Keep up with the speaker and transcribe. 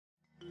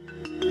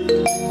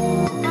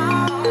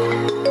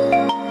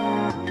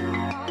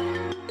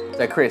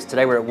So Chris,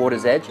 today we're at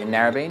Water's Edge in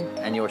Narrabeen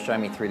and you're showing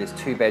me through this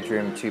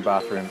 2-bedroom,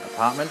 2-bathroom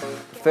apartment.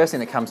 The first thing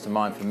that comes to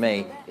mind for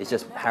me is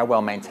just how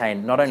well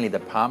maintained not only the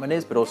apartment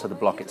is, but also the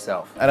block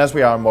itself. And as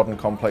we are a modern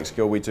complex,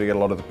 Gill, we do get a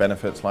lot of the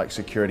benefits like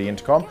security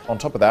intercom. On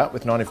top of that,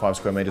 with 95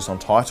 square metres on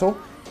title,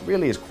 it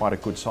really is quite a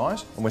good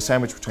size. And we're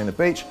sandwiched between the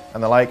beach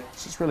and the lake,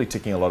 so it's really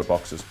ticking a lot of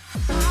boxes.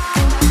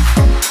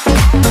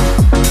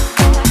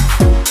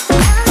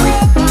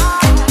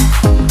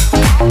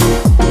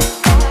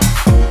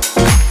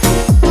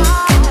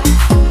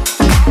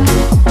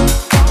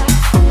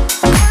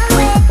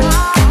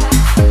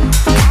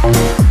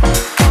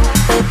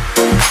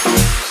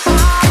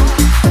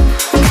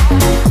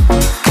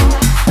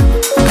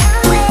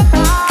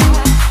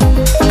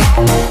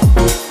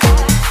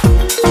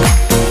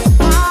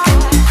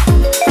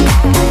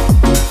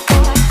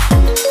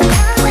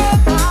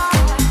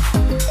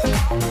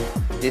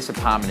 This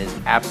apartment is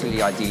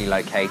absolutely ideally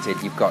located.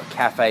 You've got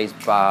cafes,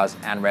 bars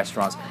and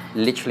restaurants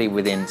literally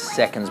within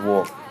seconds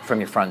walk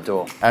from your front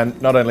door. And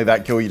not only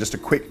that, Gill, you're just a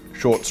quick,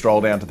 short stroll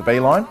down to the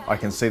beeline. I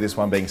can see this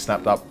one being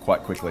snapped up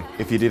quite quickly.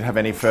 If you did have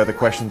any further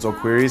questions or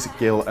queries,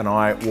 Gill and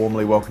I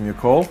warmly welcome your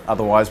call.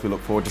 Otherwise, we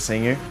look forward to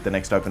seeing you at the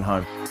next open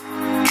home.